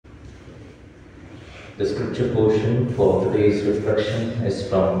The scripture portion for today's reflection is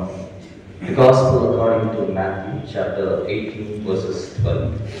from the Gospel according to Matthew chapter 18 verses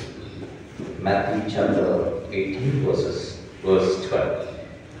 12. Matthew chapter 18 verse 12.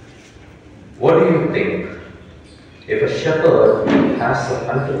 What do you think? If a shepherd has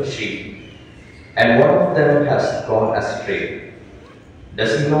 100 sheep and one of them has gone astray,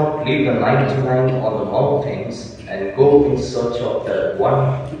 does he not leave the 99 on the mountains and go in search of the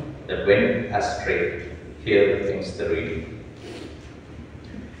one that went astray? Here ends the reading.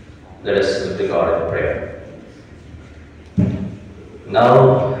 Let us look to God in prayer.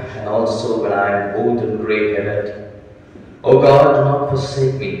 Now and also when I am old and grey-headed, O God, do not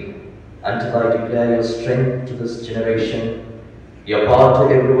forsake me until I declare your strength to this generation, your power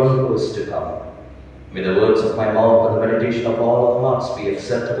to everyone who is to come. May the words of my mouth and the meditation of all our hearts be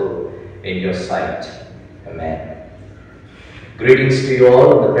acceptable in your sight. Amen. Greetings to you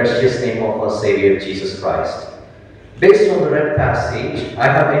all in the precious name of our Savior Jesus Christ. Based on the read passage, I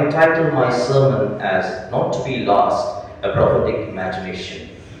have entitled my sermon as Not to be Lost, a Prophetic Imagination.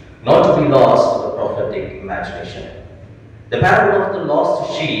 Not to be lost, a prophetic imagination. The parable of the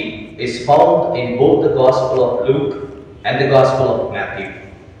lost sheep is found in both the Gospel of Luke and the Gospel of Matthew.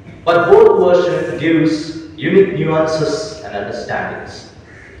 But both versions gives unique nuances and understandings.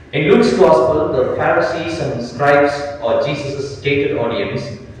 In Luke's Gospel, the Pharisees and scribes are Jesus' stated audience,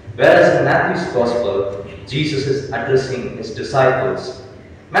 whereas in Matthew's Gospel, Jesus is addressing his disciples.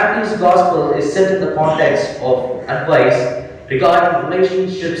 Matthew's Gospel is set in the context of advice regarding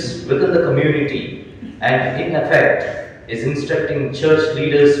relationships within the community and, in effect, is instructing church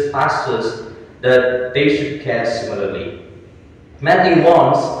leaders, pastors, that they should care similarly. Matthew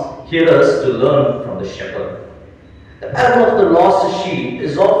wants hearers to learn from the shepherd. The parable of the lost sheep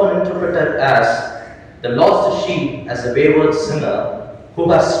is often interpreted as the lost sheep as a wayward sinner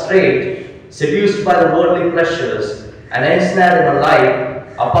who has strayed, seduced by the worldly pleasures, and ensnared in a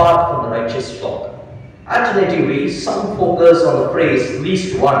life apart from the righteous flock. Alternatively, some focus on the phrase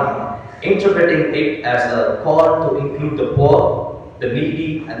least one, interpreting it as a call to include the poor, the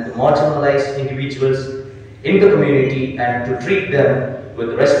needy, and the marginalized individuals in the community and to treat them with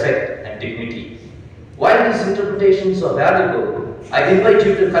respect and dignity. While these interpretations are valuable, I invite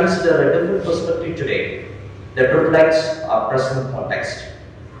you to consider a different perspective today that reflects our present context.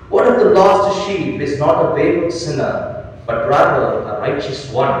 What if the lost sheep is not a wayward sinner, but rather a righteous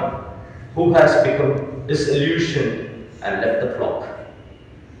one who has become disillusioned and left the flock?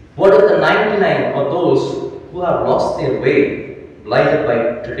 What if the 99 are those who have lost their way, blinded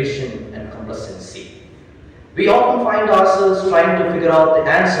by tradition and complacency? We often find ourselves trying to figure out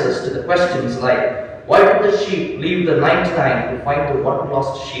the answers to the questions like, why did the sheep leave the 99 to find the one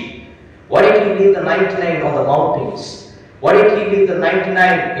lost sheep? Why did he leave the 99 on the mountains? Why did he leave the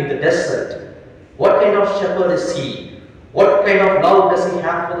 99 in the desert? What kind of shepherd is he? What kind of love does he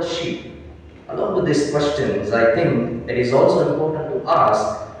have for the sheep? Along with these questions, I think it is also important to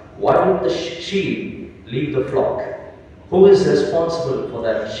ask, why did the sheep leave the flock? Who is responsible for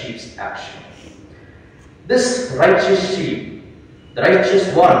that sheep's action? This righteous sheep, the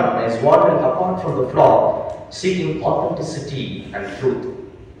righteous one, is wandering apart from the flock, seeking authenticity and truth.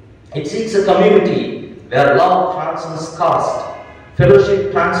 It seeks a community where love transcends caste,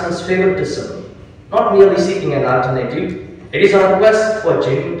 fellowship transcends favoritism, not merely seeking an alternative. It is our quest for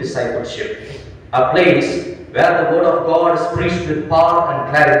genuine discipleship, a place where the word of God is preached with power and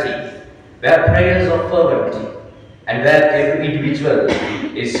clarity, where prayers are fervent, and where every individual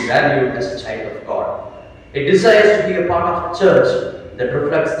is valued as a child of God. It desires to be a part of a church that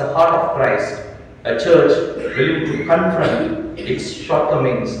reflects the heart of Christ, a church willing to confront its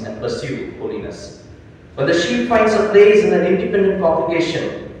shortcomings and pursue holiness. When the sheep finds a place in an independent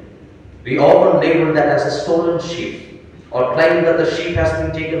congregation, we often label that as a stolen sheep, or claim that the sheep has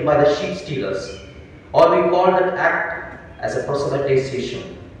been taken by the sheep stealers, or we call that act as a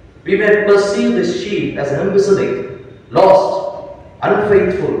proselytization. We may perceive this sheep as an imbecile, lost,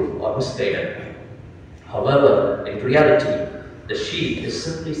 unfaithful, or misguided. However, in reality, the sheep is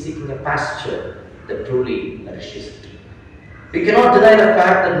simply seeking a pasture that truly nourishes it. We cannot deny the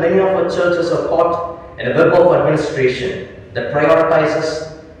fact that many of our churches are caught in a web of administration that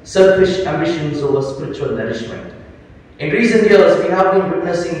prioritizes selfish ambitions over spiritual nourishment. In recent years, we have been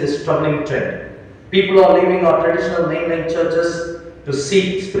witnessing this troubling trend. People are leaving our traditional mainline churches to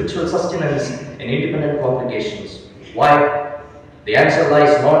seek spiritual sustenance in independent congregations. Why? The answer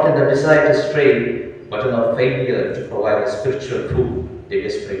lies not in the desire to stray, but in our failure to provide the spiritual food they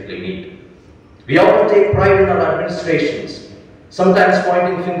desperately need. We often take pride in our administrations, sometimes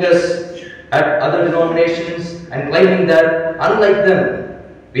pointing fingers at other denominations and claiming that, unlike them,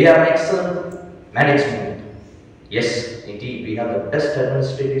 we have an excellent management. Yes, indeed, we have the best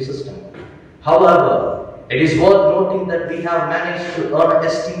administrative system. However, it is worth noting that we have managed to earn an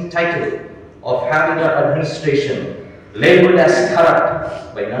esteemed title of having our administration labeled as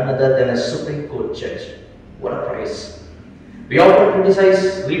corrupt by none other than a Supreme Court judge. What a prize! We often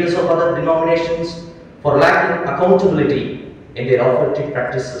criticize leaders of other denominations for lacking accountability in their operative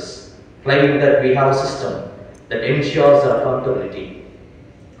practices, claiming that we have a system that ensures their accountability.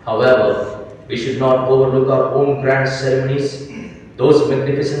 However, we should not overlook our own grand ceremonies, those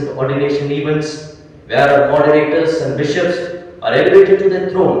magnificent ordination events where our moderators and bishops are elevated to their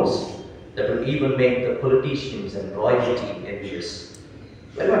thrones that will even make the politicians and royalty envious.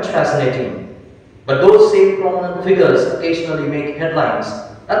 Very much fascinating. But those same prominent figures occasionally make headlines,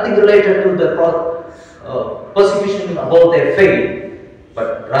 nothing related to the persecution about their faith,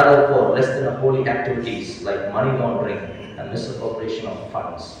 but rather for less than holy activities like money laundering and misappropriation of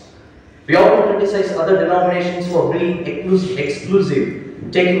funds. We often criticize other denominations for being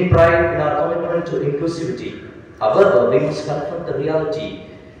exclusive, taking pride in our commitment to inclusivity. However, we must confront the reality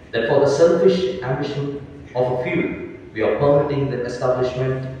that for the selfish ambition of a few, we are permitting the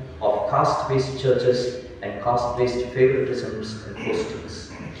establishment of caste-based churches and caste-based favoritisms and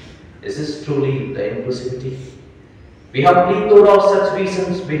postings. Is this truly the inclusivity? We have pleaded out such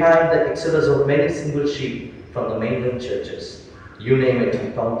reasons behind the exodus of many single sheep from the mainland churches. You name it,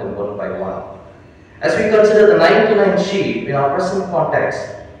 we count them one by one. As we consider the 99 sheep in our present context,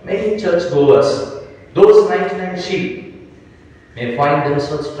 many churchgoers, those 99 sheep, may find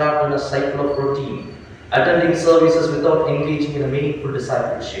themselves trapped in a cycle of routine, attending services without engaging in a meaningful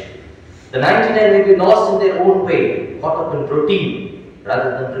discipleship. The 99 may be lost in their own way, caught up in routine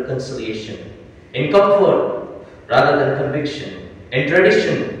rather than reconciliation, in comfort rather than conviction, in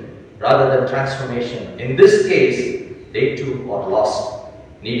tradition rather than transformation. In this case, they too are lost,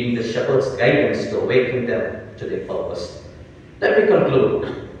 needing the shepherd's guidance to awaken them to their purpose. Let me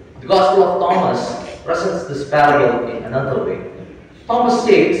conclude. The Gospel of Thomas presents this parable in another way. Thomas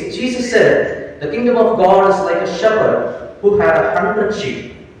states, Jesus said, the kingdom of God is like a shepherd who had 100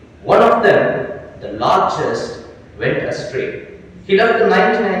 sheep. One of them, the largest, went astray. He left the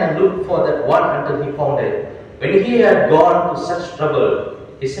 99 and looked for that one until he found it. When he had gone to such trouble,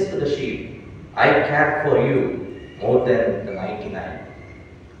 he said to the sheep, I care for you more than the 99.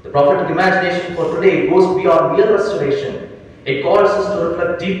 The prophetic imagination for today goes beyond mere restoration. It calls us to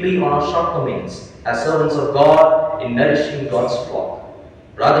reflect deeply on our shortcomings as servants of God in nourishing God's flock.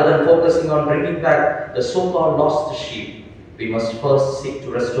 Rather than focusing on bringing back the so-called lost sheep, we must first seek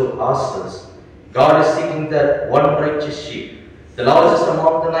to restore ourselves. God is seeking that one righteous sheep, the largest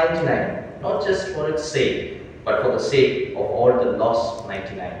among the 99, not just for its sake, but for the sake of all the lost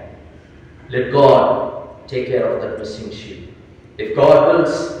 99. Let God take care of that missing sheep. If God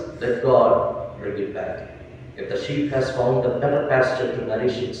wills, let God bring it back. If the sheep has found a better pasture to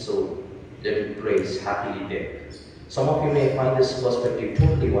nourish its soul, let it graze happily there. Some of you may find this perspective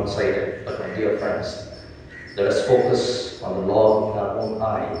totally one-sided, but my dear friends, let us focus on the log in our own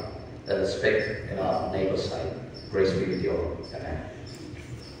eye, and the speck in our neighbor's eye. Grace be with you all. Amen.